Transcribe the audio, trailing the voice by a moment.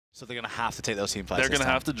So they're going to have to take those team fights. They're going to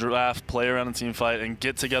have to draft, play around in team fight, and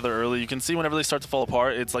get together early. You can see whenever they start to fall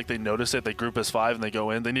apart, it's like they notice it, they group as 5, and they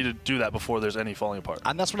go in. They need to do that before there's any falling apart.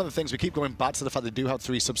 And that's one of the things we keep going back to, the fact they do have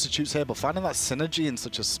 3 substitutes here, but finding that synergy in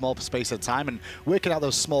such a small space of time and working out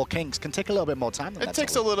those small kinks can take a little bit more time than that. It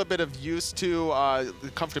takes a little bit of use to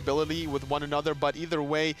comfortability with one another, but either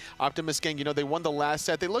way, Optimus Gang, you know, they won the last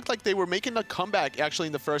set. They looked like they were making a comeback actually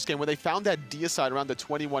in the first game when they found that deicide around the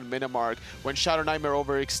 21-minute mark when ShadowNightmare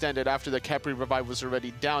overextended after the Capri revive was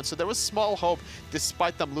already down. So there was small hope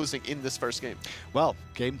despite them losing in this first game. Well,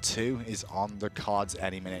 game 2 is on the cards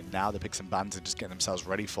any minute now. The picks and bans are just getting themselves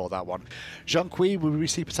ready for that one. Zhong, will we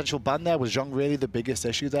see potential ban there? Was Zhong really the biggest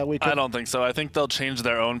issue that week? I don't think so. I think they'll change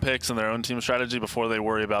their own picks and their own team strategy before they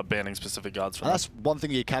worry about banning specific gods from That's one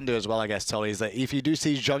thing you can do as well, I guess, Tolly, is that if you do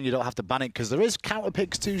see Zhong, you don't have to ban it, because there is counter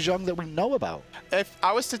picks to Zhong that we know about. If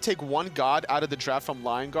I was to take one god out of the draft from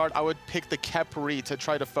Lion Guard, I would pick the Capri to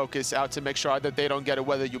try to focus out to make sure that they don't get it,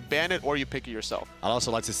 whether you ban it or you pick it yourself. I'd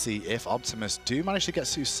also like to see if Optimus do manage to get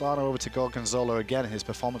Susano over to Gorgonzolla again. His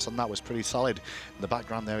performance on that was pretty solid. In the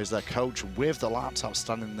background there is their coach with the laptop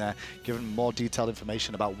standing there, giving more detailed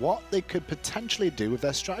information about what they could potentially do with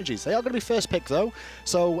their strategies. They are going to be first pick though,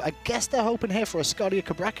 so I guess they're hoping here for a Scotty or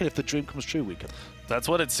Cabracken if the dream comes true, Weekend. That's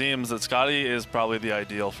what it seems, that Scotty is probably the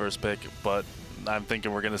ideal first pick, but I'm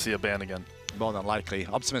thinking we're going to see a ban again. More than likely.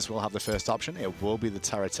 Optimus will have the first option. It will be the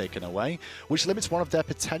Terror taken away, which limits one of their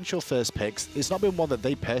potential first picks. It's not been one that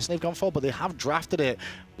they personally have gone for, but they have drafted it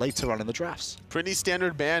later on in the drafts. Pretty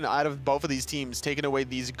standard ban out of both of these teams, taking away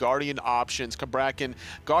these Guardian options. Cabracken,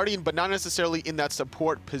 Guardian, but not necessarily in that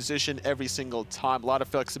support position every single time. A lot of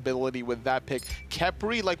flexibility with that pick.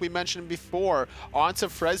 Capri, like we mentioned before, onto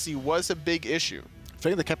Frezzyy was a big issue. I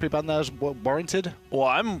think the Capri ban there is warranted. Well,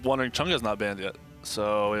 I'm wondering, Chunga's not banned yet.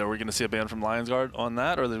 So are we going to see a ban from Lions Guard on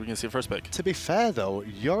that, or are we going to see a first pick? To be fair, though,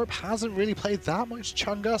 Europe hasn't really played that much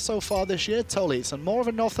Chunga so far this year, Tolly. It's more of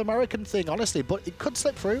a North American thing, honestly, but it could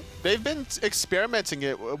slip through. They've been experimenting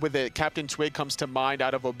with it. Captain Twig comes to mind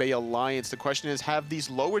out of Obey Alliance. The question is, have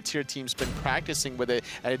these lower-tier teams been practicing with it?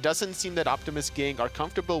 And it doesn't seem that Optimus Gang are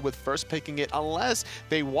comfortable with first picking it unless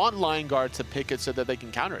they want Lion Guard to pick it so that they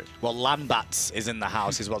can counter it. Well, Batz is in the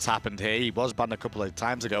house, is what's happened here. He was banned a couple of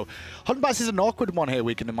times ago. Batz is an awkward one here,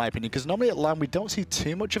 Weekend, in my opinion, because normally at LAN we don't see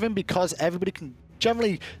too much of him because everybody can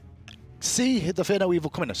generally see the Fear No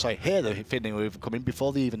Evil coming, hear the Fear No Evil coming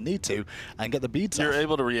before they even need to and get the beads off. You're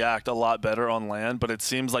able to react a lot better on land, but it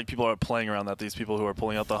seems like people are playing around that. These people who are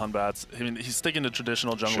pulling out the Batz. I mean, he's sticking to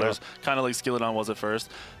traditional junglers, kind of like Skilladon was at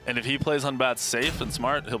first. And if he plays Batz safe and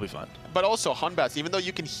smart, he'll be fine. But also Batz, even though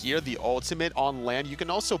you can hear the ultimate on land, you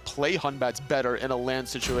can also play Batz better in a land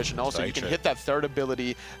situation. Also, you can hit that third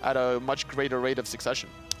ability at a much greater rate of succession.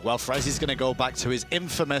 Well, Frezzy's going to go back to his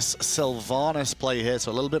infamous Sylvanus play here,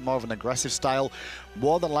 so a little bit more of an aggressive style.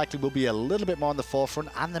 More than likely will be a little bit more on the forefront,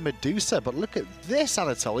 and the Medusa. But look at this,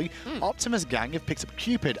 Anatoly. Optimus Gang have picked up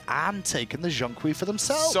Cupid and taken the Zhong for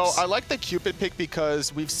themselves. So I like the Cupid pick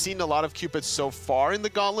because we've seen a lot of Cupids so far in the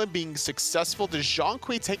Gauntlet being successful. The Zhong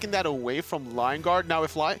taking that away from Lion Guard. Now,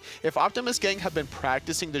 if Optimus Gang have been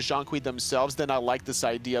practicing the Zhong themselves, then I like this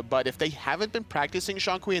idea. But if they haven't been practicing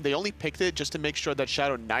Zhong and they only picked it just to make sure that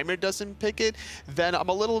ShadowNightmare doesn't pick it, then I'm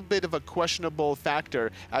a little bit of a questionable factor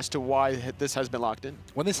as to why this has been locked in.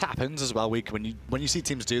 When this happens as well, when you see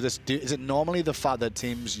teams do this, is it normally the fact that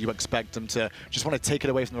teams, you expect them to just want to take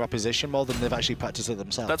it away from their opposition more than they've actually practiced it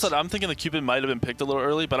themselves? That's what I'm thinking. The Cupid might have been picked a little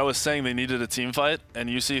early, but I was saying they needed a team fight, and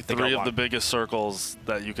you see 3 of the biggest circles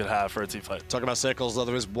that you could have for a team fight. Talking about circles, though,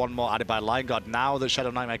 there is one more added by Lion Guard. Now that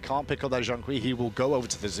ShadowNightmare can't pick up that Zhong, he will go over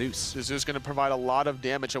to the Zeus. The Zeus is going to provide a lot of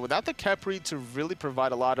damage, and without the Capri to really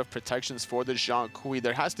provide a lot of protections for the Zhong,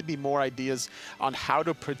 there has to be more ideas on how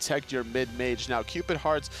to protect your mid-mage. Now, Cupid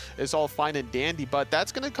Hearts is all fine and dandy, but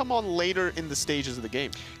that's going to come on later in the stages of the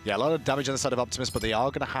game. Yeah, a lot of damage on the side of Optimus, but they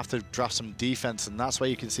are going to have to draft some defense, and that's where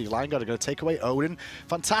you can see Lion Guard are going to take away Odin.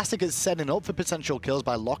 Fantastic at setting up for potential kills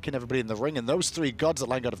by locking everybody in the ring, and those 3 gods that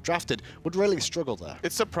Lion Guard have drafted would really struggle there.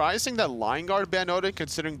 It's surprising that Lion Guard ban Odin,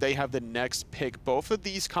 considering they have the next pick. Both of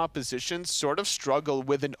these compositions sort of struggle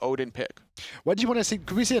with an Odin pick. What do you want to see?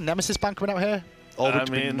 Could we see a Nemesis ban coming out here? I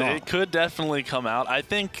mean, it could definitely come out. I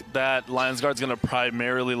think that Lions Guard's going to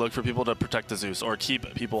primarily look for people to protect the Zeus or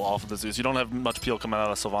keep people off of the Zeus. You don't have much peel coming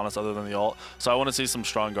out of Sylvanus other than the ult, so I want to see some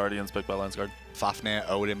strong Guardians picked by Lions Guard. Fafnir,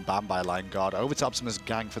 Odin, banned by Lion Guard. Over to Optimus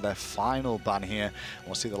Gang for their final ban here.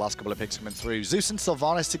 We'll see the last couple of picks coming through. Zeus and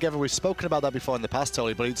Sylvanus together. We've spoken about that before in the past,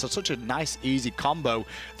 Tolly, but it's such a nice, easy combo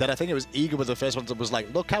that I think it was Eager with the first one that was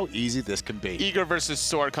like, look how easy this can be. Eager versus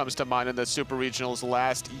Sword comes to mind in the Super Regionals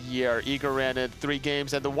last year. Eager ran it 3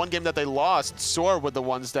 games, and the one game that they lost, Soar were the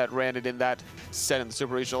ones that ran it in that set in the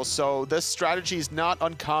Super Regional. So this strategy is not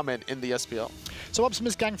uncommon in the SPL. So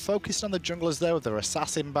Optimus Gang focused on the junglers there with their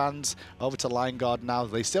assassin bands. Over to Lion Guard now.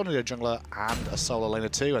 They still need a jungler and a solo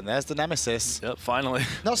laner too, and there's the Nemesis. Yep, finally.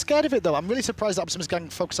 Not scared of it though. I'm really surprised that Optimus Gang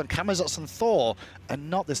focused on Camazotz and Thor and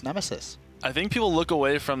not this Nemesis. I think people look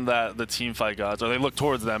away from the team fight gods, or they look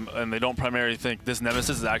towards them, and they don't primarily think this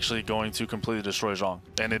Nemesis is actually going to completely destroy Zhong,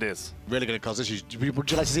 and it is. Really going to cause issues. Would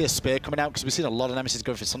you like to see a spear coming out? Because we've seen a lot of Nemesis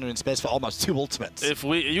go for Thunder in space for almost 2 ultimates.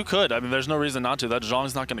 You could. I mean, there's no reason not to. That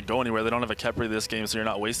Zhong's not going to go anywhere. They don't have a Khepri this game, so you're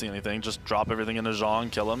not wasting anything. Just drop everything into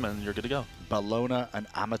Zhong, kill him, and you're good to go. Bellona and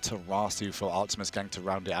Amaterasu for Optimus Gang to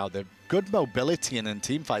round it out. They're good mobility in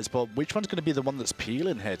team fights, but which one's going to be the one that's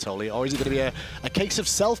peeling here, Tolly? Or is it going to be a case of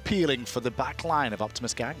self-peeling for the back line of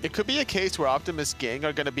Optimus Gang? It could be a case where Optimus Gang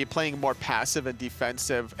are going to be playing more passive and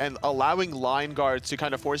defensive and allowing line guards to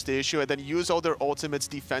kind of force the issue and then use all their ultimates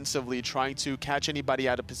defensively, trying to catch anybody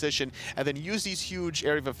out of position, and then use these huge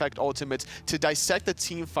area of effect ultimates to dissect the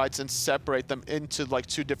team fights and separate them into like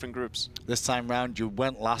 2 different groups. This time round, you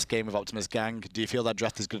went last game of Optimus Gang. Do you feel that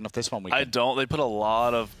draft is good enough this one weekend? I don't. They put a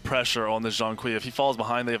lot of pressure on this Zhong Kui. If he falls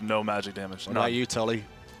behind, they have no magic damage. What about you, Tully?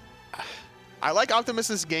 I like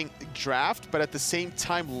Optimus Gang draft, but at the same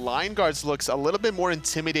time, Lion Guards looks a little bit more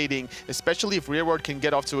intimidating, especially if Rearward can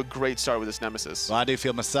get off to a great start with this Nemesis. Well, I do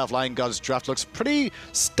feel myself, Lion Guards draft looks pretty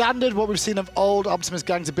standard. What we've seen of old Optimus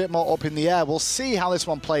Gang's a bit more up in the air. We'll see how this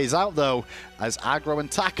one plays out, though, as Aggro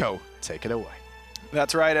and Taco take it away.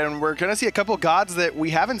 That's right, and we're going to see a couple gods that we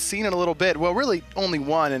haven't seen in a little bit. Well, really only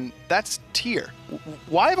one, and that's Tyr.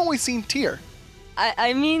 Why haven't we seen Tyr?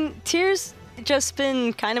 I mean, Tyr's just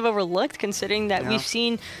been kind of overlooked, considering that we've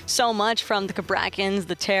seen so much from the Kabrakens,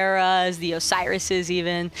 the Terras, the Osirises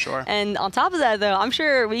even. Sure. And on top of that, though, I'm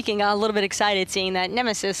sure Weekend got a little bit excited seeing that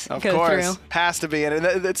Nemesis go through. Of course, has to be. And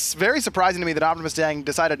it's very surprising to me that Optimus Gang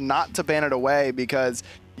decided not to ban it away, because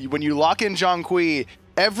when you lock in Zhong Kui,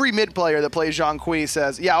 every mid player that plays Zhong Kui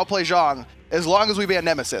says, yeah, I'll play Zhong as long as we ban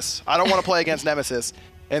Nemesis. I don't want to play against Nemesis.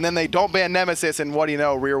 And then they don't ban Nemesis, and what do you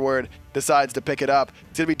know, Rearward decides to pick it up.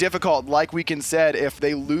 It's going to be difficult, like Weekend said, if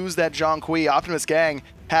they lose that Zhong Kui, Optimus Gang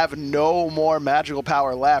have no more magical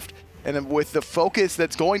power left. And with the focus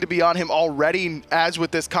that's going to be on him already, as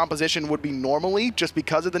with this composition would be normally, just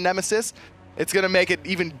because of the Nemesis, it's going to make it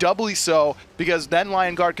even doubly so, because then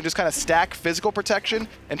Lion Guard can just kind of stack physical protection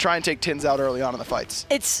and try and take Tynz out early on in the fights.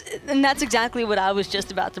 And that's exactly what I was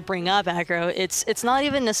just about to bring up, Aggro. It's not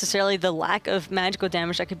even necessarily the lack of magical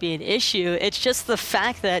damage that could be an issue. It's just the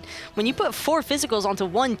fact that when you put 4 physicals onto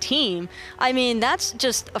one team, I mean, that's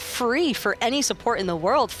just free for any support in the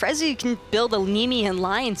world. Frezzyy can build a Nemi and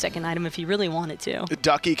Lion second item if he really wanted to.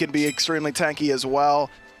 Ducky can be extremely tanky as well.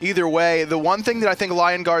 Either way, the one thing that I think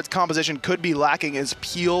Lion Guard's composition could be lacking is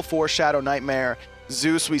peel for ShadowNightmare.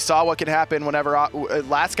 Zeus, we saw what could happen whenever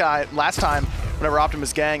last time whenever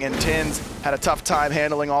Optimus Gang and Tynz had a tough time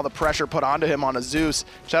handling all the pressure put onto him on a Zeus.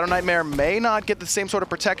 ShadowNightmare may not get the same sort of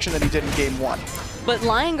protection that he did in Game 1. But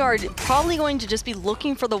Lion Guard probably going to just be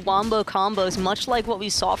looking for the wombo combos, much like what we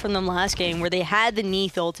saw from them last game, where they had the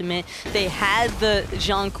Neath ultimate, they had the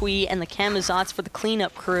Zhong Kui and the Camazotz for the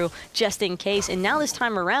cleanup crew, just in case. And now this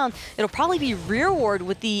time around, it'll probably be Rearward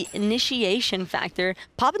with the initiation factor,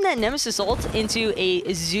 popping that Nemesis ult into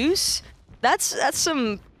a Zeus. That's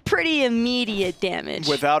some pretty immediate damage.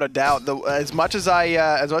 Without a doubt. As much as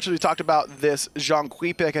we talked about this Zhong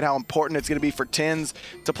Kui pick and how important it's going to be for Tynz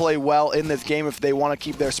to play well in this game if they want to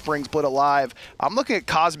keep their spring split alive, I'm looking at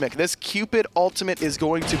Cosmic. This Cupid ultimate is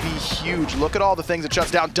going to be huge. Look at all the things it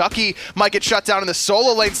shuts down. Ducky might get shut down in the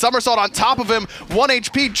solo lane. Somersault on top of him. 1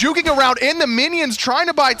 HP, juking around in the minions, trying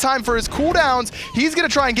to buy time for his cooldowns. He's going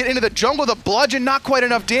to try and get into the jungle with a bludgeon, not quite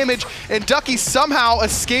enough damage, and Ducky somehow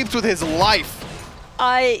escapes with his life.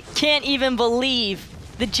 I can't even believe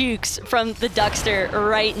the jukes from the Duckster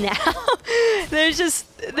right now.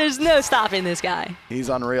 There's no stopping this guy. He's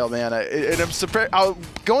unreal, man. And I'm surprised.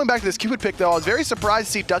 Going back to this Cupid pick, though, I was very surprised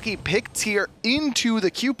to see Ducky pick Tyr into the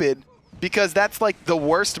Cupid, because that's like the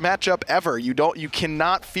worst matchup ever. You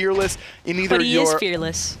cannot fearless in either. But he is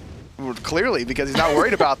fearless. Clearly, because he's not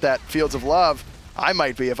worried about that Fields of Love. I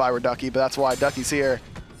might be if I were Ducky, but that's why Ducky's here.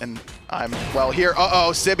 And I'm, well, here.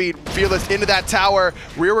 Uh-oh, Sibi, fearless into that tower.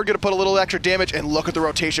 Rearward going to put a little extra damage, and look at the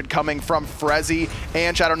rotation coming from Frezzyy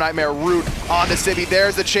and ShadowNightmare root onto Sibi.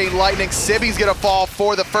 There's the Chain Lightning. Sibi's going to fall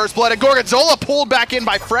for the first blood, and Gorgonzolla pulled back in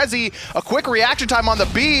by Frezzyy. A quick reaction time on the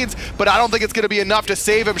beads, but I don't think it's going to be enough to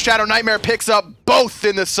save him. ShadowNightmare picks up both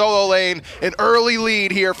in the solo lane. An early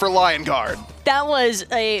lead here for Lion Guard. That was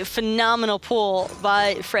a phenomenal pull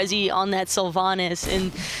by Frezzyy on that Sylvanus,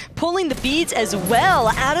 and pulling the beads as well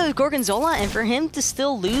out of Gorgonzolla, and for him to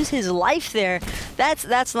still lose his life there,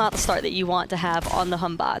 that's not the start that you want to have on the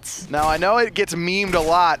Humbats. Now, I know it gets memed a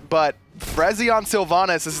lot, but Frezzyy on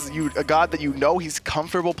Sylvanus, this is a god that you know he's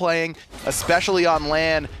comfortable playing, especially on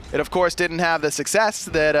LAN. It, of course, didn't have the success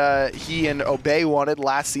that he and Obey wanted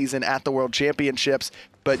last season at the World Championships,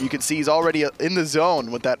 but you can see he's already in the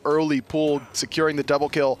zone with that early pull, securing the double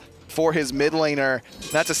kill for his mid laner.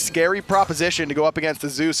 That's a scary proposition to go up against the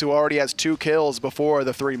Zeus, who already has 2 kills before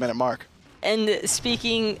the 3-minute mark. And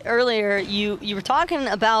speaking earlier, you were talking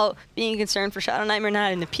about being concerned for ShadowNightmare not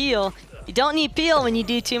having to peel. You don't need peel when you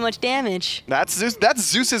do too much damage. That's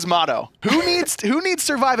Zeus's motto. Who needs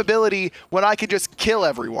survivability when I could just kill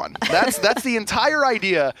everyone? That's the entire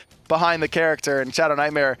idea behind the character, and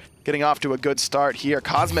ShadowNightmare getting off to a good start here.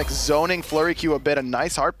 Cosmic zoning FleuryQ a bit, a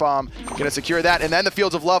nice heart bomb, gonna secure that, and then the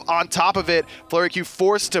Fields of Love on top of it. FleuryQ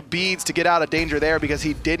forced to beads to get out of danger there because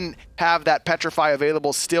he didn't have that Petrify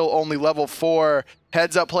available, still only level 4.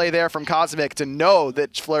 Heads up play there from Cosmic to know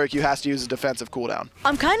that FleuryQ has to use his defensive cooldown.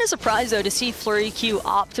 I'm kind of surprised though to see FleuryQ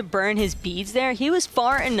opt to burn his beads there. He was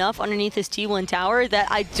far enough underneath his T1 tower that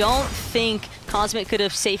I don't think Cosmic could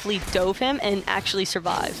have safely dove him and actually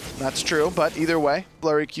survived. That's true, but either way,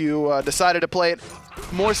 FleuryQ decided to play it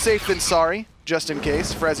more safe than sorry, just in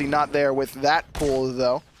case. Frezzyy not there with that pull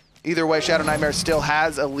though. Either way, ShadowNightmare still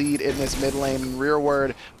has a lead in this mid lane.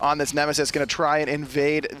 Rearward on this Nemesis, going to try and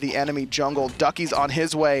invade the enemy jungle. Ducky's on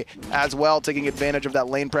his way as well, taking advantage of that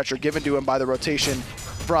lane pressure given to him by the rotation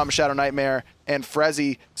from ShadowNightmare and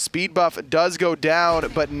Frezzyy. Speed buff does go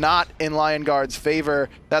down, but not in Lion Guard's favor.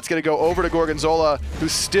 That's going to go over to Gorgonzolla,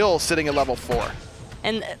 who's still sitting at level 4.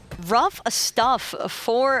 And rough stuff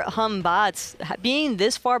for Batz, being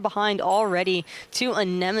this far behind already to a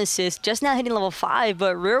Nemesis, just now hitting level 5,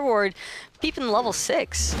 but Rearward peeping level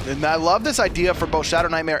 6. And I love this idea for both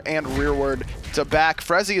ShadowNightmare and Rearward to back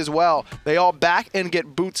Frezzyy as well. They all back and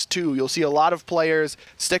get boots too. You'll see a lot of players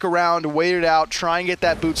stick around, wait it out, try and get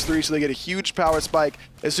that boots 3 so they get a huge power spike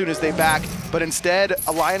as soon as they back. But instead,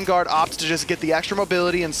 a Lion Guard opts to just get the extra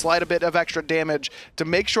mobility and slide a bit of extra damage to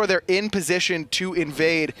make sure they're in position to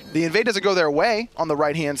invade. The invade doesn't go their way on the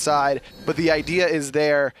right-hand side, but the idea is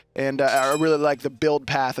there, and I really like the build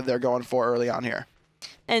path that they're going for early on here.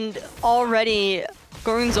 And already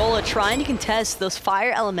Gorgonzolla trying to contest those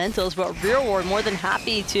fire elementals, but Rearward more than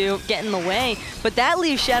happy to get in the way. But that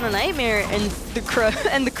leaves ShadowNightmare and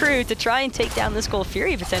the crew to try and take down this Gold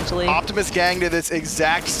Fury potentially. Optimus Gang did this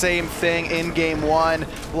exact same thing in Game 1.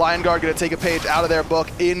 Lion Guard going to take a page out of their book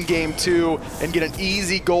in Game 2 and get an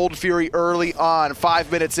easy Gold Fury early on.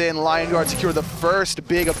 5 minutes in, Lion Guard secure the first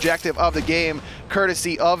big objective of the game,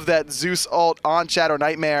 courtesy of that Zeus ult on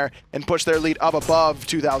ShadowNightmare, and push their lead up above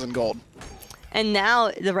 2,000 gold. And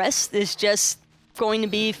now the rest is just going to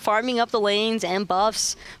be farming up the lanes and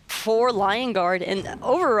buffs for Lion Guard. And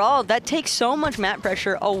overall, that takes so much map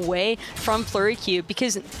pressure away from FleuryQ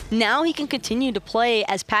because now he can continue to play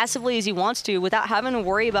as passively as he wants to without having to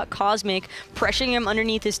worry about Cosmic pressuring him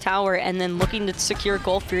underneath his tower and then looking to secure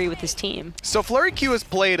Gold Fury with his team. So FleuryQ has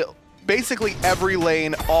played basically every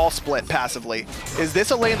lane all split passively. Is this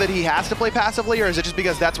a lane that he has to play passively, or is it just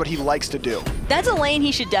because that's what he likes to do? That's a lane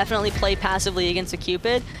he should definitely play passively against a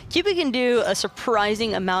Cupid. Cupid can do a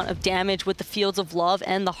surprising amount of damage with the Fields of Love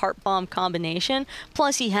and the Heart Bomb combination.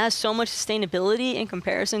 Plus, he has so much sustainability in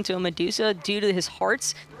comparison to a Medusa due to his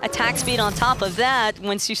hearts. Attack speed on top of that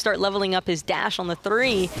once you start leveling up his dash on the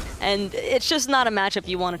 3, and it's just not a matchup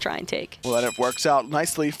you want to try and take. Well, and it works out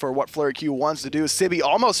nicely for what FleuryQ wants to do. Sibi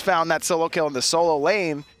almost found that solo kill in the solo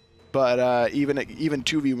lane, but even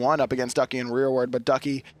 2v1 up against Ducky and Rearward, but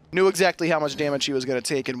Ducky knew exactly how much damage he was going to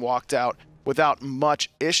take and walked out without much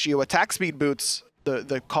issue. Attack speed boots,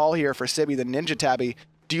 the call here for Sibi, the Ninja Tabby.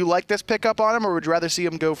 Do you like this pickup on him, or would you rather see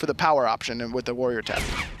him go for the power option and with the Warrior Tabby?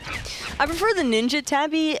 I prefer the Ninja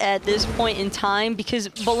Tabby at this point in time because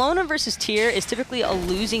Bellona versus Tyr is typically a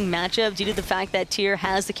losing matchup due to the fact that Tyr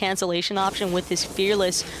has the cancellation option with his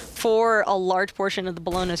Fearless for a large portion of the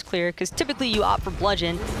Bellona's clear, because typically you opt for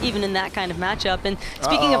Bludgeon, even in that kind of matchup. And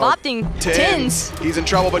speaking of opting, Tynz. He's in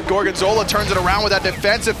trouble, but Gorgonzolla turns it around with that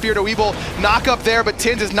defensive Fear to Evil knock up there, but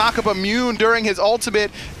Tynz is knock up immune during his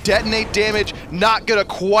ultimate. Detonate damage, not gonna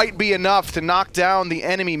quite be enough to knock down the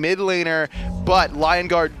enemy mid laner, but Lion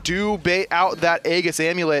Guard do bait out that Aegis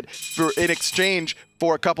Amulet in exchange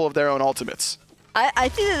for a couple of their own ultimates. I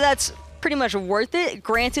think that's pretty much worth it,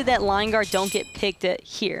 granted that Lion Guard don't get picked at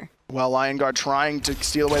here. Well, Lion Guard trying to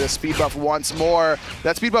steal away the speed buff once more.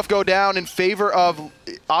 That speed buff go down in favor of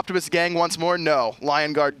Optimus Gang once more? No.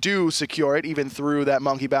 Lion Guard do secure it, even through that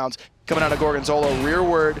monkey bounce. Coming out of Gorgonzolla,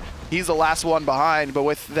 Rearward, he's the last one behind, but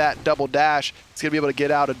with that double dash, he's going to be able to get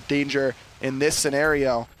out of danger in this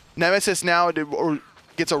scenario. Nemesis now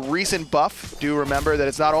gets a recent buff. Do remember that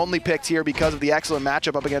it's not only picked here because of the excellent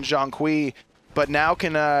matchup up against Zhong, but now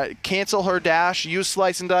can cancel her dash, use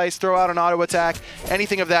Slice and Dice, throw out an auto attack,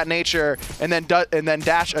 anything of that nature, and then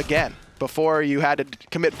dash again before you had to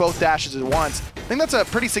commit both dashes at once. I think that's a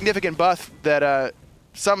pretty significant buff that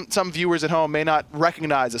some viewers at home may not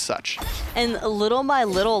recognize as such. And little by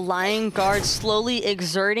little, Lion Guard slowly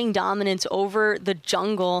exerting dominance over the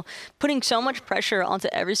jungle, putting so much pressure onto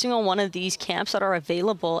every single one of these camps that are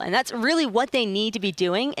available. And that's really what they need to be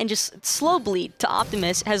doing. And just slow bleed to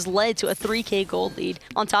Optimus has led to a 3K gold lead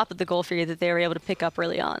on top of the gold figure that they were able to pick up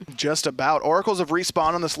early on. Just about. Oracles of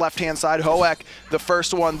Respawn on this left-hand side. Hoek, the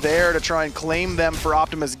first one there to try and claim them for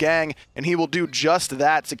Optimus Gang. And he will do just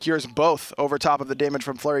that. Secures both over top of the damage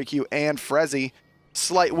from FleuryQ and Frezzyy.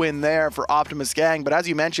 Slight win there for Optimus Gang, but as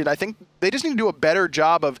you mentioned, I think they just need to do a better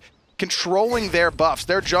job of controlling their buffs.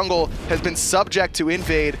 Their jungle has been subject to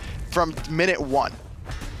invade from minute 1.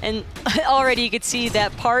 And already you could see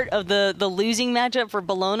that part of the losing matchup for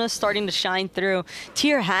Bellona starting to shine through.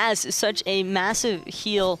 Tyr has such a massive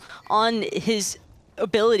heal on his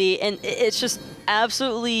ability, and it's just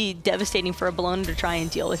absolutely devastating for a Bellona to try and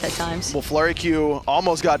deal with at times. Well, FleuryQ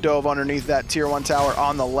almost got dove underneath that tier 1 tower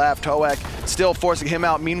on the left. Hoek still forcing him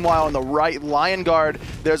out. Meanwhile, on the right, Lion Guard,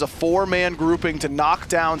 there's a 4-man grouping to knock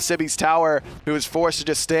down Sibi's tower, who is forced to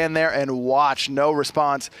just stand there and watch. No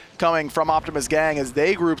response coming from Optimus Gang as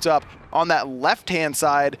they grouped up on that left-hand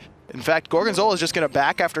side. In fact, Gorgonzolla is just going to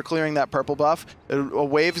back after clearing that purple buff. A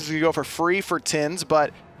wave is going to go for free for Tynz,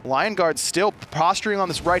 but Lion Guard's still posturing on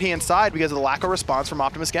this right-hand side because of the lack of response from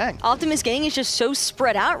Optimus Gang. Optimus Gang is just so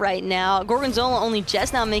spread out right now. Gorgonzolla only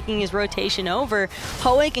just now making his rotation over.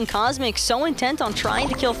 Hoek and Cosmic so intent on trying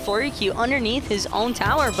to kill FleuryQ underneath his own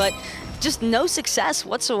tower, but just no success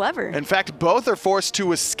whatsoever. In fact, both are forced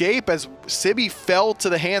to escape as Sibi fell to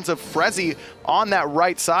the hands of Frezzyy on that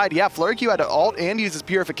right side. Yeah, FleuryQ had to ult and use his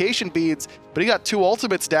purification beads, but he got 2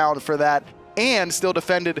 ultimates down for that, and still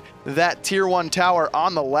defended that tier 1 tower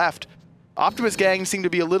on the left. Optimus Gang seem to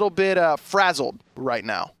be a little bit frazzled right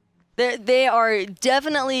now. They are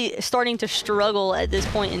definitely starting to struggle at this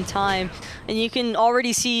point in time, and you can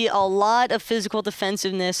already see a lot of physical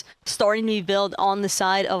defensiveness starting to be built on the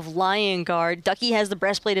side of Lion Guard. Ducky has the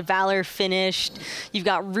Breastplate of Valor finished. You've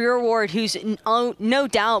got Rearward, who's no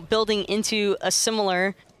doubt building into a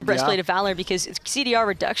similar Breastplate of Valor, because it's CDR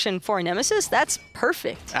reduction for a Nemesis. That's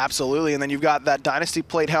perfect. Absolutely, and then you've got that Dynasty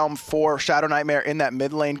Plate Helm for ShadowNightmare in that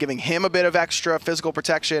mid lane, giving him a bit of extra physical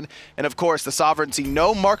protection. And of course, the Sovereignty.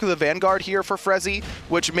 No Mark of the Vanguard here for Frezzyy,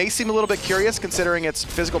 which may seem a little bit curious considering it's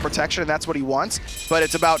physical protection and that's what he wants. But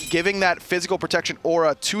it's about giving that physical protection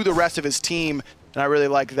aura to the rest of his team. And I really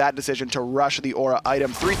like that decision to rush the aura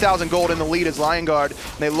item. 3,000 gold in the lead is Lion Guard,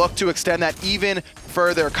 and they look to extend that even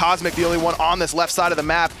further. Cosmic, the only one on this left side of the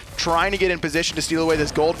map, trying to get in position to steal away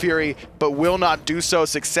this Gold Fury, but will not do so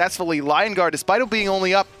successfully. Lion Guard, despite being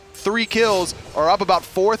only up 3 kills, are up about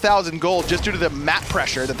 4,000 gold just due to the map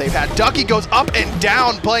pressure that they've had. Ducky goes up and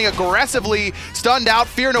down, playing aggressively, stunned out,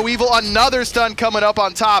 Fear No Evil, another stun coming up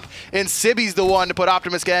on top, and Sibi's the one to put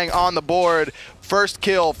Optimus Gang on the board. First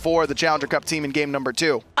kill for the Challenger Cup team in game number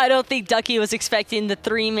 2. I don't think Ducky was expecting the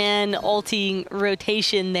 3-man ulting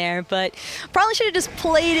rotation there, but probably should have just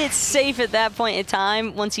played it safe at that point in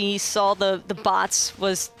time once he saw the bots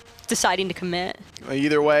was deciding to commit.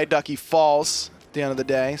 Either way, Ducky falls at the end of the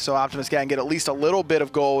day, so Optimus Gang get at least a little bit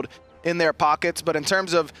of gold in their pockets. But in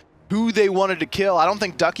terms of who they wanted to kill, I don't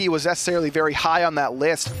think Ducky was necessarily very high on that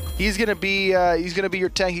list. He's gonna be your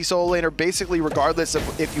tanky solo laner basically regardless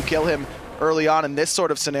of if you kill him early on in this sort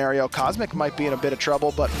of scenario. Cosmic might be in a bit of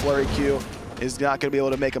trouble, but FleuryQ is not going to be able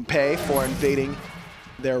to make him pay for invading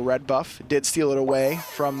their red buff. Did steal it away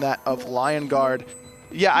from that of Lion Guard.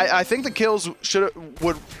 Yeah, I think the kills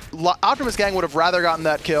Optimus Gang would have rather gotten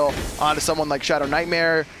that kill onto someone like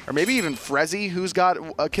ShadowNightmare, or maybe even Frezzyy, who's got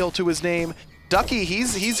a kill to his name. Ducky,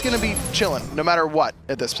 he's going to be chilling no matter what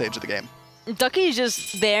at this stage of the game. Ducky is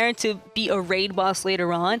just there to be a raid boss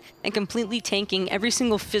later on and completely tanking every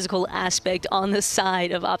single physical aspect on the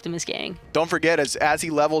side of Optimus Gang. Don't forget, as he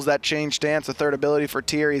levels that change stance, the third ability for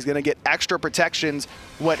Tyr, he's going to get extra protections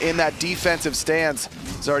when in that defensive stance.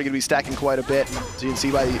 He's already going to be stacking quite a bit. So you can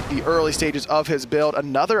see by the early stages of his build,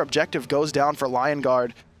 another objective goes down for Lion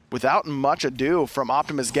Guard. without much ado from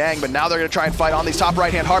Optimus Gang, but now they're going to try and fight on these top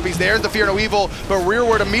right-hand Harpies. There's the Fear No Evil, but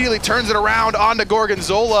Rearward immediately turns it around onto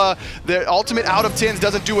Gorgonzolla. The ultimate out of Tynz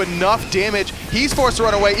doesn't do enough damage. He's forced to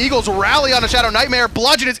run away. Eagles rally on a ShadowNightmare.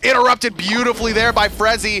 Bludgeon is interrupted beautifully there by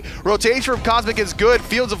Frezzyy. Rotation from Cosmic is good.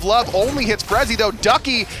 Fields of Love only hits Frezzyy, though.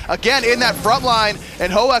 Ducky, again, in that front line,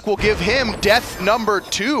 and Hoek will give him death number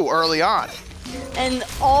 2 early on. And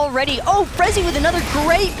already, oh, Frezzyy with another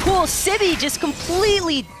great pull. Sibi just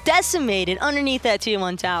completely decimated underneath that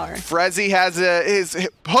 2-1 tower. Frezzyy has his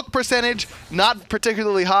hook percentage not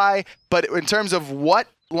particularly high, but in terms of what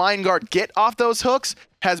line guard get off those hooks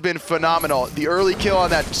has been phenomenal. The early kill on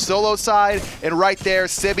that solo side, and right there,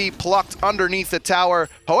 Sibi plucked underneath the tower.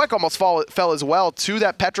 Hoek almost fell as well to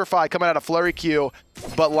that Petrify coming out of FleuryQ,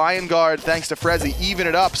 but Lion Guard, thanks to Frezzyy, even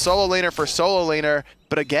it up, solo laner for solo laner.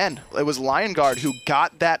 But again, it was Lion Guard who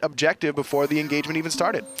got that objective before the engagement even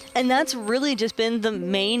started. And that's really just been the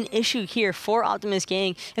main issue here for Optimus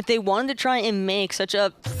Gang. If they wanted to try and make such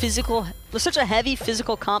a heavy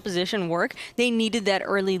physical composition work, they needed that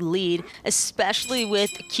early lead, especially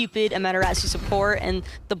with Cupid, Amaterasu support, and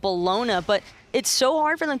the Bellona. But it's so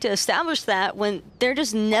hard for them to establish that when they're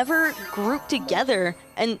just never grouped together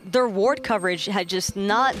and their ward coverage had just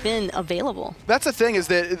not been available. That's the thing, is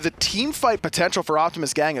that the team fight potential for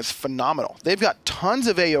Optimus Gang is phenomenal. They've got tons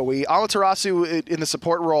of AoE. Amaterasu in the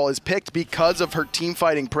support role is picked because of her team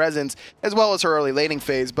fighting presence, as well as her early laning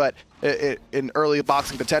phase, but in early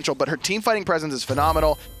boxing potential, but her team fighting presence is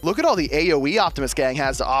phenomenal. Look at all the AoE Optimus Gang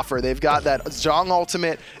has to offer. They've got that Zhong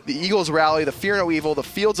ultimate, the Eagles Rally, the Fear No Evil, the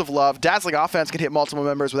Fields of Love. Dazzling offense can hit multiple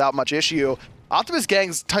members without much issue. Optimus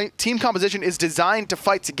Gang's team composition is designed to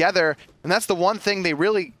fight together, and that's the one thing they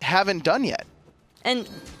really haven't done yet. And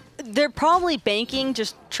they're probably banking,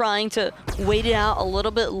 just trying to wait it out a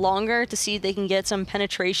little bit longer to see if they can get some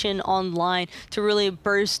penetration online to really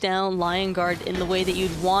burst down Lion Guard in the way that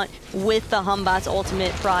you'd want with the Humbat's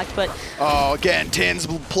ultimate proc. But oh, again, Tynz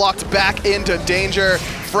plucked back into danger.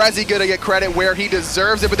 Frezzyy gonna get credit where he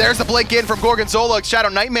deserves it, but there's the blink in from Gorgonzolla.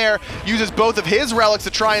 ShadowNightmare uses both of his relics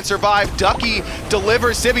to try and survive. Ducky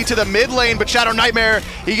delivers Sibi to the mid lane, but ShadowNightmare,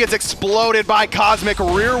 he gets exploded by Cosmic.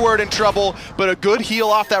 Rearward in trouble, but a good heal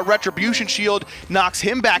off that Retribution Shield knocks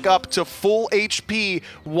him back up to full HP,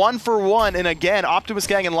 1-for-1, and again, Optimus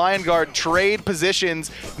Gang and Lion Guard trade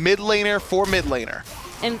positions, mid laner for mid laner.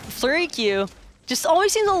 And FleuryQ just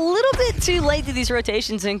always seems a little bit too late to these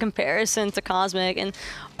rotations in comparison to Cosmic, and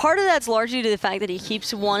part of that's largely to the fact that he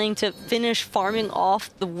keeps wanting to finish farming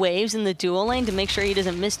off the waves in the dual lane to make sure he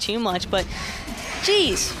doesn't miss too much, but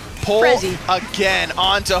geez. Pull Frezzyy again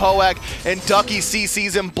onto Hoek, and Ducky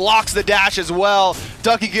CCs him, blocks the dash as well.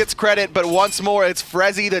 Ducky gets credit, but once more it's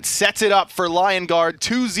Frezzyy that sets it up for Lion Guard.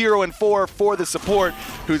 2-0-4 for the support,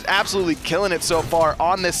 who's absolutely killing it so far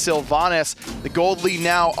on this Sylvanus. The gold lead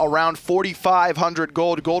now around 4,500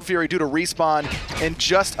 gold. Gold Fury due to respawn in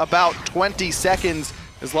just about 20 seconds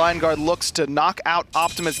as Lion Guard looks to knock out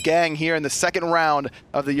Optimus Gang here in the second round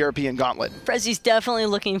of the European Gauntlet. Frezzy's definitely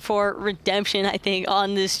looking for redemption, I think,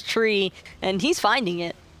 on this tree, and he's finding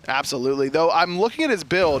it. Absolutely. Though I'm looking at his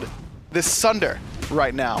build, this Sunder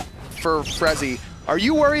right now for Frezzyy. Are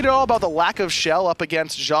you worried at all about the lack of shell up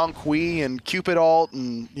against Zhong and Cupid ult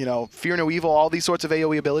and, you know, Fear No Evil, all these sorts of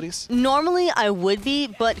AoE abilities? Normally I would be,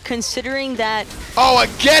 but considering that... Oh,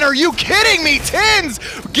 again, are you kidding me?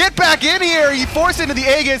 Tynz, get back in here. He forced into the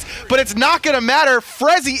Aegis, but it's not going to matter.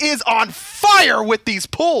 Frezzyy is on fire with these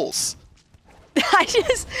pulls.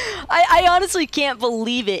 I honestly can't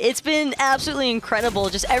believe it. It's been absolutely incredible.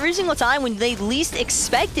 Just every single time when they least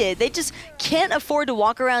expect it, they just can't afford to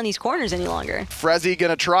walk around these corners any longer. Frezzyy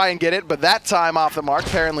gonna try and get it, but that time off the mark.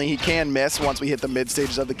 Apparently he can miss once we hit the mid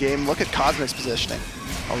stages of the game. Look at Cosmic's positioning.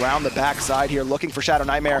 Around the backside here, looking for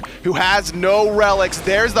ShadowNightmare, who has no relics.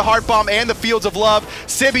 There's the Heart Bomb and the Fields of Love.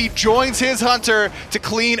 Sibi joins his Hunter to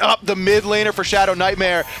clean up the mid laner for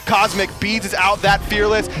ShadowNightmare. Cosmic beats out that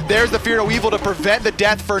Fearless. There's the Fear No Evil to prevent the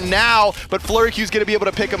death for now, but FleuryQ's gonna be able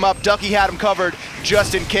to pick him up. Ducky had him covered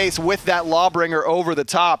just in case with that Lawbringer over the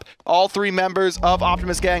top. All three members of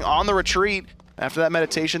Optimus Gang on the retreat. After that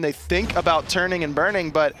meditation, they think about turning and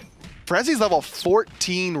burning, but Frezzy's level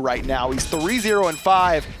 14 right now. He's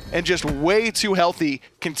 3-0-5 and just way too healthy.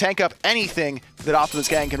 Can tank up anything that Optimus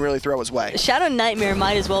Gang can really throw his way. ShadowNightmare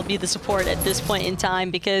might as well be the support at this point in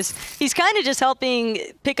time because he's kind of just helping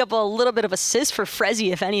pick up a little bit of assist for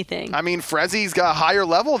Frezzyy, if anything. I mean, Frezzy's got a higher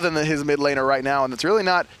level than his mid laner right now, and it's really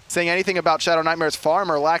not saying anything about ShadowNightmare's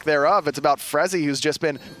farm or lack thereof. It's about Frezzyy, who's just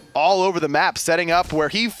been all over the map, setting up where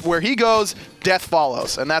he goes, death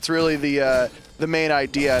follows, and that's really the main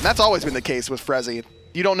idea, and that's always been the case with Frezzyy.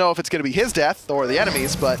 You don't know if it's going to be his death or the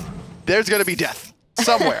enemy's, but there's going to be death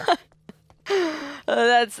somewhere.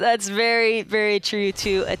 That's very, very true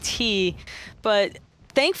to a T. But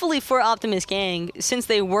thankfully for Optimus Gang, since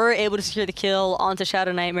they were able to secure the kill onto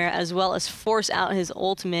ShadowNightmare as well as force out his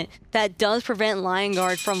ultimate, that does prevent Lion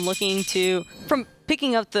from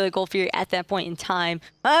picking up the Gold Fury at that point in time.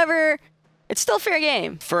 However, it's still fair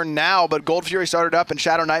game. For now, but Gold Fury started up and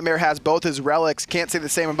ShadowNightmare has both his relics. Can't say the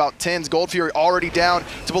same about Tynz. Gold Fury already down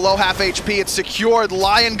to below half HP. It's secured.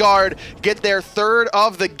 Lion Guard get their third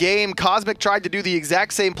of the game. Cosmic tried to do the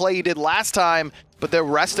exact same play he did last time, but the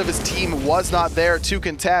rest of his team was not there to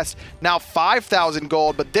contest. Now 5,000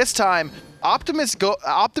 gold, but this time Optimus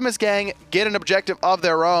Gang get an objective of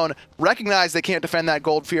their own, recognize they can't defend that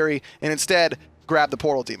Gold Fury, and instead grab the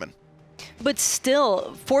Portal Demon. But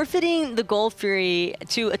still, forfeiting the Gold Fury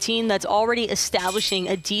to a team that's already establishing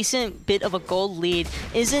a decent bit of a gold lead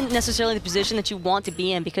isn't necessarily the position that you want to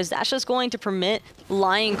be in, because that's just going to permit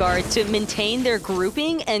Lion Guard to maintain their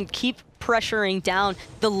grouping and keep pressuring down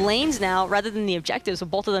the lanes now rather than the objectives,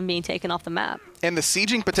 of both of them being taken off the map. And the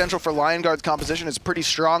sieging potential for Lion Guard's composition is pretty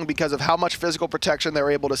strong because of how much physical protection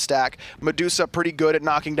they're able to stack. Medusa pretty good at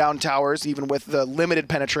knocking down towers, even with the limited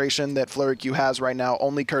penetration that FleuryQ has right now,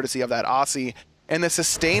 only courtesy of that Aussie. And the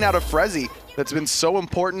sustain out of Frezzyy that's been so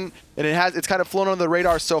important, and it's kind of flown under the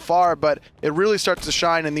radar so far, but it really starts to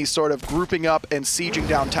shine in these sort of grouping up and sieging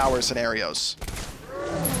down tower scenarios.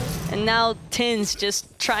 And now Tynz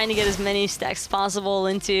just trying to get as many stacks as possible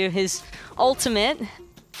into his ultimate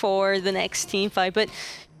for the next team fight. But,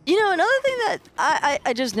 you know, another thing that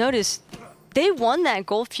I just noticed, they won that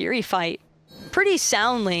Gold Fury fight pretty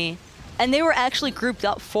soundly, and they were actually grouped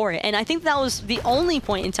up for it. And I think that was the only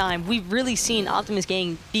point in time we've really seen Optimus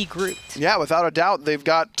Gang be grouped. Yeah, without a doubt. They've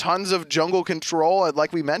got tons of jungle control.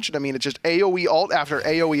 Like we mentioned, I mean, it's just AoE ult after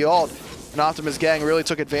AoE ult. And Optimus Gang really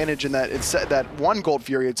took advantage in that that one Gold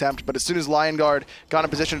Fury attempt, but as soon as Lion Guard got in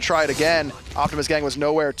position to try it again, Optimus Gang was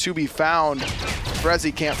nowhere to be found.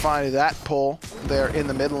 Frezzyy can't find that pull there in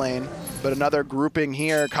the mid lane, but another grouping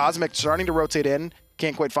here. Cosmic starting to rotate in.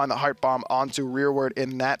 Can't quite find the Heart Bomb onto Rearward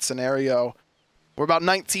in that scenario. We're about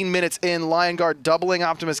 19 minutes in. Lion Guard doubling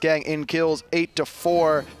Optimus Gang in kills,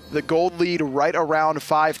 8-4. The gold lead right around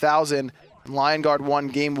 5,000. Lion Guard won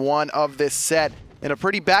game one of this set in a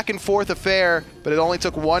pretty back-and-forth affair, but it only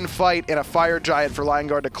took one fight and a Fire Giant for Lion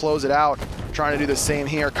Guard to close it out. Trying to do the same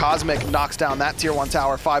here. Cosmic knocks down that Tier 1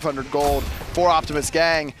 tower, 500 gold for Optimus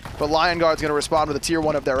Gang, but Lion Guard's going to respond with a Tier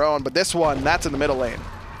 1 of their own, but this one, that's in the middle lane.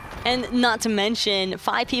 And not to mention,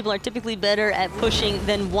 5 people are typically better at pushing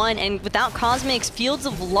than 1, and without Cosmic's Fields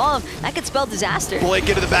of Love, that could spell disaster. Blake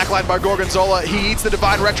into the backline by Gorgonzolla. He eats the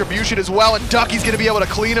Divine Retribution as well, and Ducky's going to be able to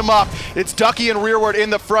clean him up. It's Ducky and Rearward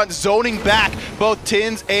in the front, zoning back both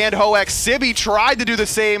Tynz and Hoek. Sibi tried to do the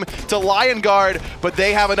same to Lion Guard, but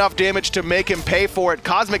they have enough damage to make him pay for it.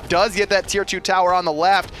 Cosmic does get that Tier 2 tower on the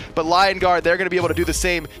left, but Lion Guard, they're going to be able to do the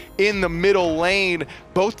same in the middle lane.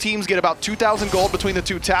 Both teams get about 2,000 gold between the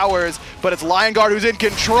two towers, but it's Lion Guard who's in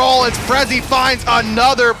control as Frezzyy finds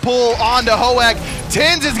another pull onto Hoek.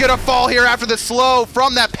 Tynz is going to fall here after the slow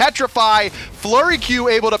from that Petrify.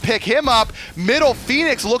 FleuryQ able to pick him up. Middle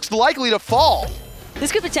Phoenix looks likely to fall.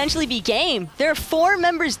 This could potentially be game. There are 4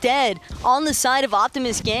 members dead on the side of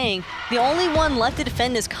Optimus Gang. The only one left to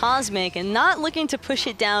defend is Cosmic, and not looking to push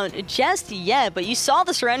it down just yet, but you saw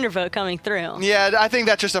the surrender vote coming through. Yeah, I think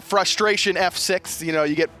that's just a frustration F6. You know,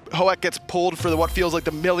 Hoek gets pulled for what feels like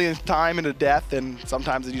the millionth time into death, and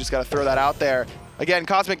sometimes you just got to throw that out there. Again,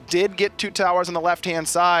 Cosmic did get 2 towers on the left-hand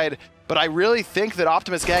side, but I really think that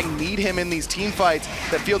Optimus Gang need him in these team fights.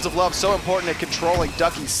 That Fields of Love so important at controlling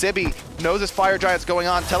Ducky. Sibi knows his Fire Giant's going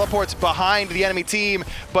on, teleports behind the enemy team,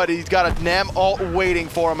 but he's got a Nem ult waiting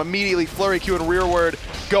for him. Immediately, FleuryQ and Rearward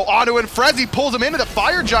go onto it, and Frezzyy pulls him into the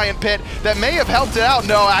Fire Giant pit. That may have helped it out.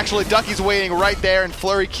 No, actually, Ducky's waiting right there, and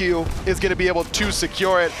FleuryQ is going to be able to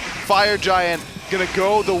secure it. Fire Giant going to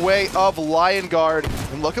go the way of Lion Guard.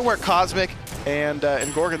 And look at where Cosmic and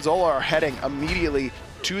Gorgonzolla are heading immediately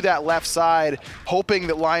to that left side, hoping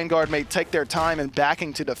that Lion Guard may take their time and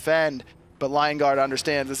backing to defend. But Lion Guard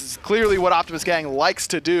understands this is clearly what Optimus Gang likes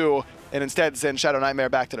to do, and instead send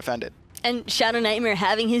ShadowNightmare back to defend it. And ShadowNightmare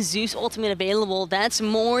having his Zeus ultimate available, that's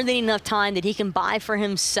more than enough time that he can buy for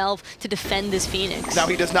himself to defend this Phoenix. Now,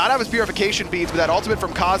 he does not have his Purification Beads, but that ultimate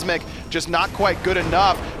from Cosmic just not quite good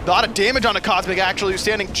enough. A lot of damage on the Cosmic, actually, who's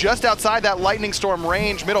standing just outside that Lightning Storm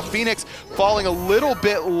range. Middle Phoenix falling a little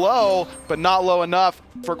bit low, but not low enough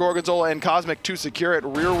for Gorgonzolla and Cosmic to secure it.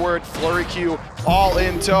 Rearward, FleuryQ, all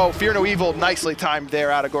in tow. Fear No Evil, nicely timed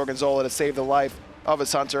there out of Gorgonzolla to save the life of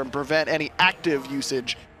his Hunter and prevent any active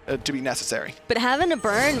usage to be necessary. But having to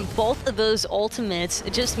burn both of those ultimates,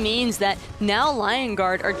 it just means that now Lion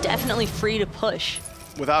Guard are definitely free to push.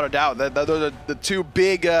 Without a doubt. Those are the two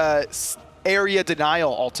big area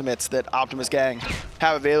denial ultimates that Optimus Gang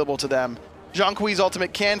have available to them. Zhong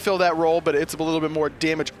ultimate can fill that role, but it's a little bit more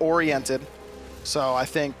damage-oriented. So I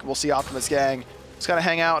think we'll see Optimus Gang just kind of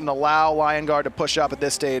hang out and allow Lion Guard to push up at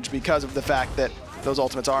this stage because of the fact that those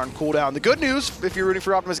ultimates are on cooldown. The good news, if you're rooting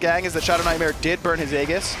for Optimus Gang, is that ShadowNightmare did burn his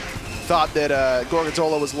Aegis. Thought that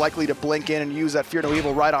Gorgonzolla was likely to blink in and use that Fear No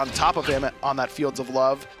Evil right on top of him on that Fields of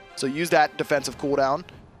Love. So use that defensive cooldown.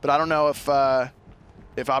 But I don't know if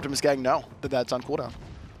Optimus Gang know that that's on cooldown.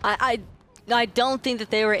 I don't think that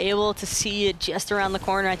they were able to see it just around the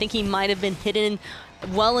corner. I think he might have been hidden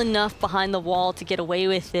well enough behind the wall to get away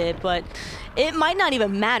with it, but it might not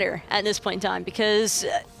even matter at this point in time because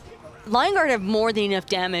Lion Guard have more than enough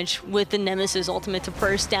damage with the Nemesis ultimate to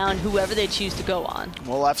burst down whoever they choose to go on.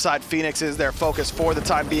 Well, left side Phoenix is their focus for the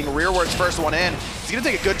time being. Rearward's first one in. He's going to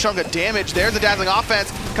take a good chunk of damage. There's the dazzling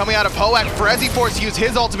offense coming out of Hoek. Frezzyy forced to use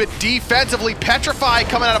his ultimate defensively. Petrify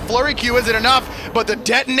coming out of FleuryQ isn't enough, but the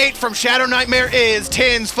detonate from ShadowNightmare is.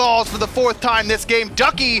 Tynz falls for the 4th time this game.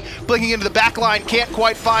 Ducky blinking into the back line, can't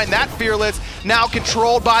quite find that Fearless. Now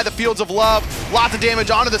controlled by the Fields of Love. Lots of damage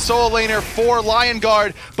onto the solo laner for Lion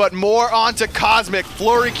Guard, but more onto Cosmic.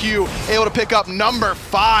 FleuryQ able to pick up number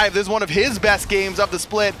 5. This is one of his best games of the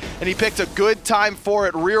split, and he picked a good time for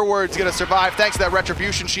it. Rearward's going to survive thanks to that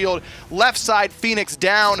Retribution Shield. Left side Phoenix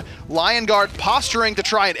down. Lion Guard posturing to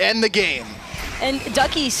try and end the game. And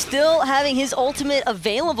Ducky still having his ultimate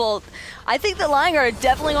available. I think the Lion Guard are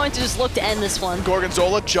definitely going to just look to end this one.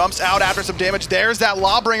 Gorgonzola jumps out after some damage. There's that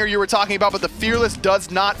Lawbringer you were talking about, but the Fearless does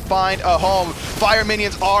not find a home. Fire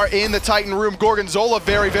minions are in the Titan room. Gorgonzola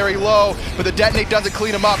very, very low, but the detonate doesn't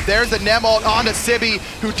clean him up. There's the Nem ult onto Sibi,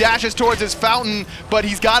 who dashes towards his fountain, but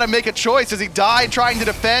he's got to make a choice. Does he die trying to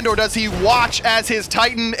defend, or does he watch as his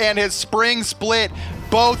Titan and his Spring split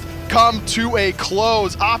both come to a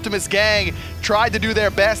close? Optimus Gang tried to do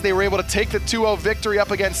their best. They were able to take the 2-0 victory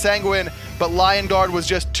up against Sanguine, but Lion Guard was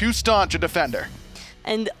just too staunch a defender.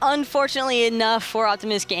 And unfortunately enough for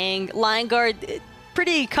Optimus Gang, Lion Guard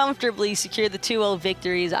pretty comfortably secured the 2-0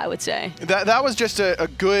 victories, I would say. That was just a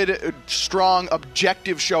good, strong,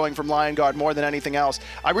 objective showing from Lion Guard more than anything else.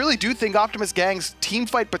 I really do think Optimus Gang's team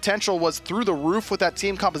fight potential was through the roof with that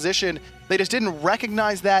team composition. They just didn't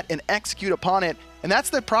recognize that and execute upon it. And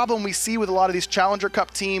that's the problem we see with a lot of these Challenger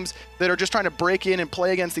Cup teams that are just trying to break in and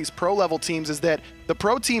play against these pro-level teams, is that the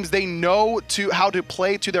pro teams, they know how to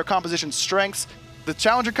play to their composition strengths. The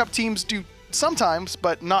Challenger Cup teams do sometimes,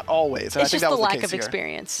 but not always. And it's just the lack of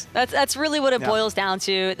experience. That's really what it boils down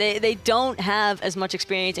to. They don't have as much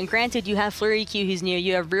experience. And granted, you have FleuryQ who's new,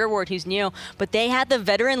 you have Rearward who's new, but they had the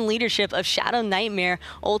veteran leadership of ShadowNightmare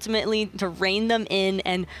ultimately to rein them in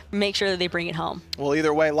and make sure that they bring it home. Well,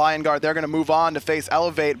 either way, Lion Guard, they're going to move on to face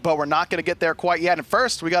Elevate, but we're not going to get there quite yet. And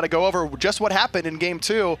first, we got to go over just what happened in Game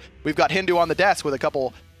 2. We've got Hindu on the desk with a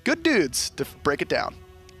couple good dudes to break it down.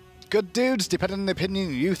 Good dudes, depending on the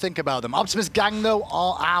opinion you think about them. Optimus Gang, though,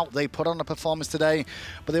 are out. They put on a performance today,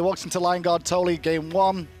 but they walked into Lion Guard totally. Game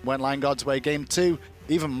 1 went Lion Guard's way. Game 2,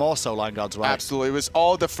 even more so Lion Guard's way. Absolutely. It was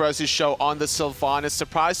all the Frezzyy show on the Sylvanus.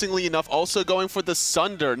 Surprisingly enough, also going for the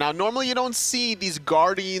Sunder. Now, normally you don't see these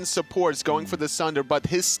Guardian supports going for the Sunder, but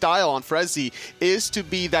his style on Frezzyy is to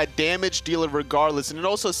be that damage dealer regardless, and it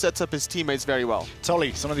also sets up his teammates very well.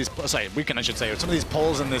 Totally. Some of these, some of these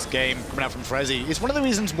pulls in this game coming out from Frezzyy is one of the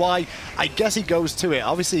reasons why I guess he goes to it.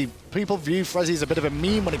 Obviously, people view Frezzyy as a bit of a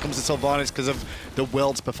meme when it comes to Sylvanus because of the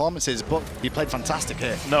world's performances, but he played fantastic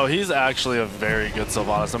here. No, he's actually a very good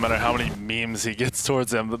Sylvanus, no matter how many memes he gets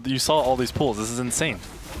towards him. You saw all these pulls. This is insane.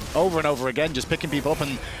 Over and over again, just picking people up.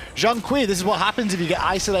 And Zhong, this is what happens if you get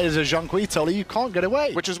isolated as a Zhong, totally. You can't get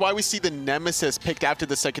away. Which is why we see the Nemesis picked after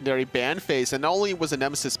the secondary ban phase. And not only was the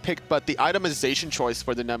Nemesis picked, but the itemization choice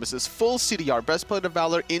for the Nemesis. Full CDR, Breastplate of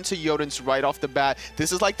Valor into Jotuns right off the bat.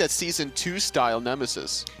 This is like that Season 2 style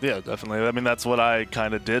Nemesis. Yeah, definitely. I mean, that's what I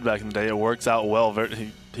kind of did back in the day. It works out well.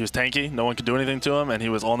 He was tanky. No one could do anything to him, and he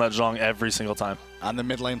was on that Zhong every single time. And the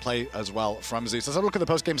mid lane play as well from Zeus. Let's have a look at the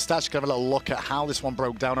post-game stats. You can have a little look at how this one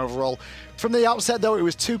broke down overall. From the outset, though, it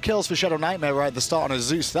was 2 kills for ShadowNightmare right at the start on a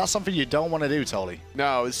Zeus. That's something you don't want to do, Tolly.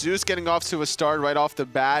 No, Zeus getting off to a start right off the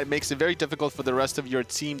bat makes it very difficult for the rest of your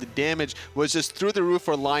team. The damage was just through the roof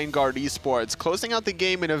for Lion Guard Esports, closing out the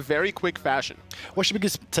game in a very quick fashion. What should we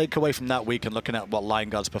just take away from that week and looking at what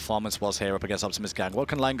Lion Guard's performance was here up against Optimus Gang? What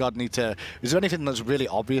can Lion Guard need to... Is there anything that's really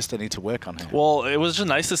obvious they need to work on here? Well, it was just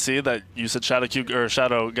nice to see that you said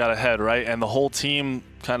Shadow got ahead, right? And the whole team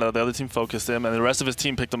the other team focused him, and the rest of his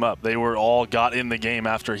team picked him up. They were all got in the game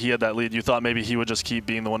after he had that lead. You thought maybe he would just keep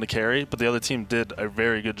being the one to carry, but the other team did a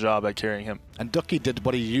very good job at carrying him. And Ducky did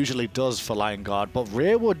what he usually does for Lion Guard, but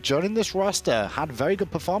Rearward, joining this roster, had very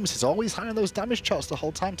good performances, always high on those damage charts the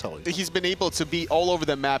whole time, Tolly. He's been able to be all over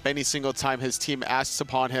the map any single time his team asks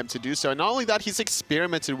upon him to do so. And not only that, he's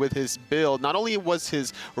experimented with his build. Not only was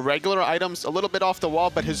his regular items a little bit off the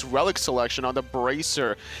wall, but his relic selection on the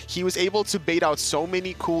Bracer. He was able to bait out so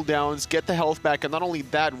many cooldowns, get the health back, and not only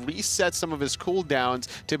that, reset some of his cooldowns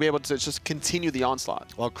to be able to just continue the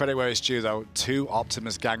onslaught. Well, credit where it's due, though, to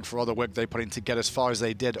Optimus Gang for all the work they put in to get as far as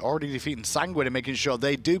they did, already defeating Sanguine and making sure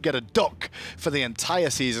they do get a duck for the entire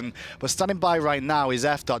season. But standing by right now is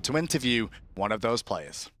F-Dot to interview one of those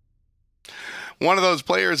players. One of those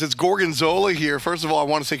players, it's Gorgonzolla here. First of all, I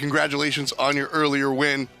want to say congratulations on your earlier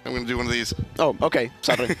win. I'm going to do one of these. Oh, okay.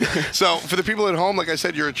 Sorry. So, for the people at home, like I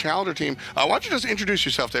said, you're a challenger team. Why don't you just introduce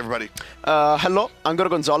yourself to everybody? Hello, I'm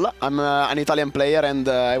Gorgonzolla. I'm an Italian player, and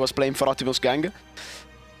I was playing for Optimus Gang.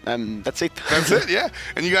 That's it. That's it, yeah.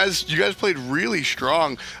 And you guys played really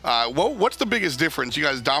strong. What's the biggest difference? You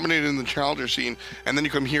guys dominated in the challenger scene, and then you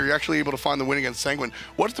come here. You're actually able to find the win against Sanguine.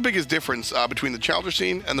 What's the biggest difference between the challenger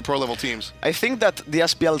scene and the pro level teams? I think that the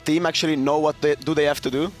SPL team actually know what they have to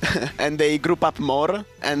do, and they group up more,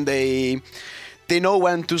 and they know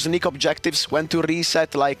when to sneak objectives, when to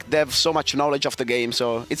reset. Like, they have so much knowledge of the game,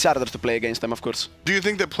 so it's harder to play against them, of course. Do you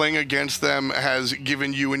think that playing against them has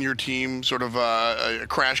given you and your team sort of a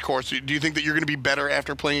crash course? Do you think that you're going to be better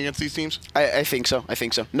after playing against these teams? I think so. I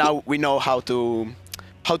think so. Now we know how to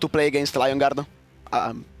play against Lion Guard,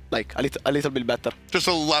 like a little bit better. Just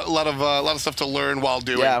a lot of stuff to learn while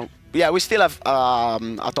doing. Yeah, we still have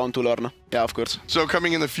a ton to learn. Yeah, of course. So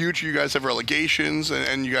coming in the future, you guys have relegations,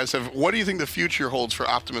 and you guys have... What do you think the future holds for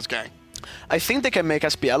Optimus Gang? I think they can make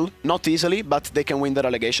SPL, not easily, but they can win the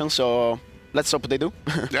relegation, so let's hope they do.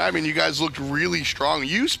 Yeah, I mean, you guys looked really strong.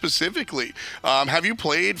 You specifically. Have you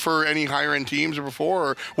played for any higher-end teams or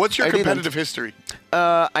before? Or what's your competitive history?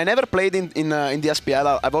 I never played in the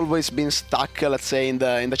SPL. I've always been stuck, let's say, in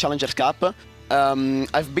the Challengers Cup.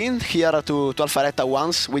 I've been here to Alpharetta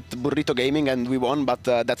once with Burrito Gaming and we won, but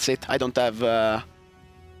that's it. I don't have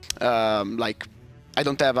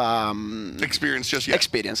experience just yet.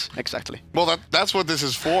 Experience, exactly. Well, that's what this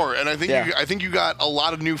is for, and I think you got a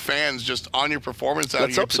lot of new fans just on your performance out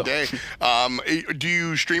here today. So. Do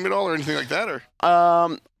you stream it all or anything like that, or?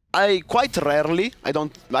 I quite rarely. I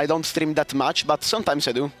don't stream that much, but sometimes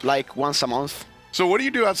I do, like once a month. So what do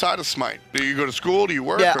you do outside of Smite? Do you go to school? Do you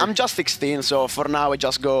work? Yeah, I'm just 16, so for now I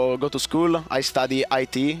just go to school. I study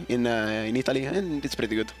IT in Italy, and it's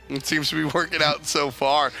pretty good. It seems to be working out so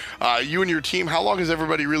far. You and your team, how long has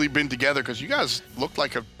everybody really been together? Because you guys looked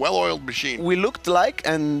like a well-oiled machine. We looked like,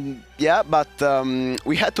 and yeah, but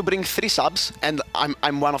we had to bring 3 subs, and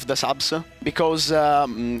I'm one of the subs, because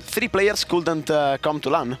 3 players couldn't come to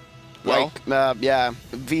LAN. Well, yeah,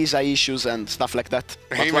 visa issues and stuff like that.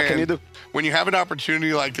 Hey, what can you do? When you have an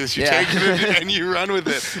opportunity like this, you take it and you run with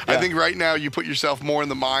it. Yeah. I think right now you put yourself more in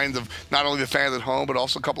the minds of not only the fans at home, but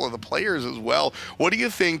also a couple of the players as well. What do you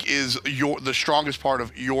think is the strongest part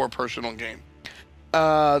of your personal game?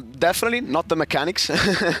 Definitely not the mechanics.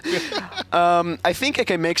 I think I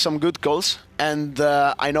can make some good calls, and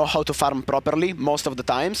I know how to farm properly most of the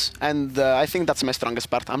times, and I think that's my strongest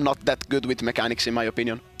part. I'm not that good with mechanics, in my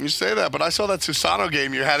opinion. You say that, but I saw that Susano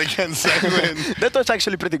game you had against Sanguine. That was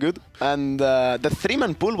actually pretty good, and the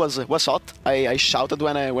 3-man pool was hot. I shouted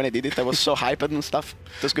when I did it. I was so hyped and stuff.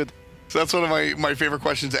 It was good. So that's one of my favorite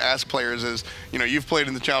questions to ask players is, you know, you've played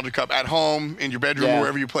in the Challenger Cup at home, in your bedroom,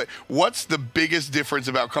 wherever you play. What's the biggest difference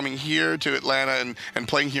about coming here to Atlanta and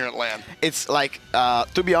playing here at LAN? It's like,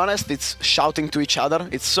 to be honest, it's shouting to each other.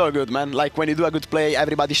 It's so good, man. Like, when you do a good play,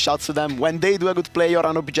 everybody shouts to them. When they do a good play or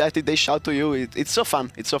an objective, they shout to you. It's so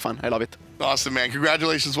fun. It's so fun. I love it. Awesome, man.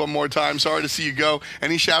 Congratulations one more time. Sorry to see you go.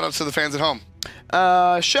 Any shout-outs to the fans at home?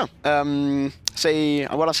 Sure. I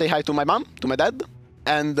want to say hi to my mom, to my dad,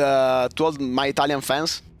 and to all my Italian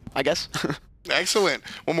fans, I guess. Excellent.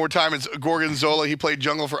 One more time, it's Gorgonzolla. He played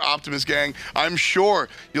jungle for Optimus Gang. I'm sure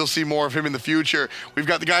you'll see more of him in the future. We've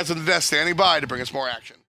got the guys on the desk standing by to bring us more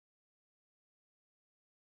action.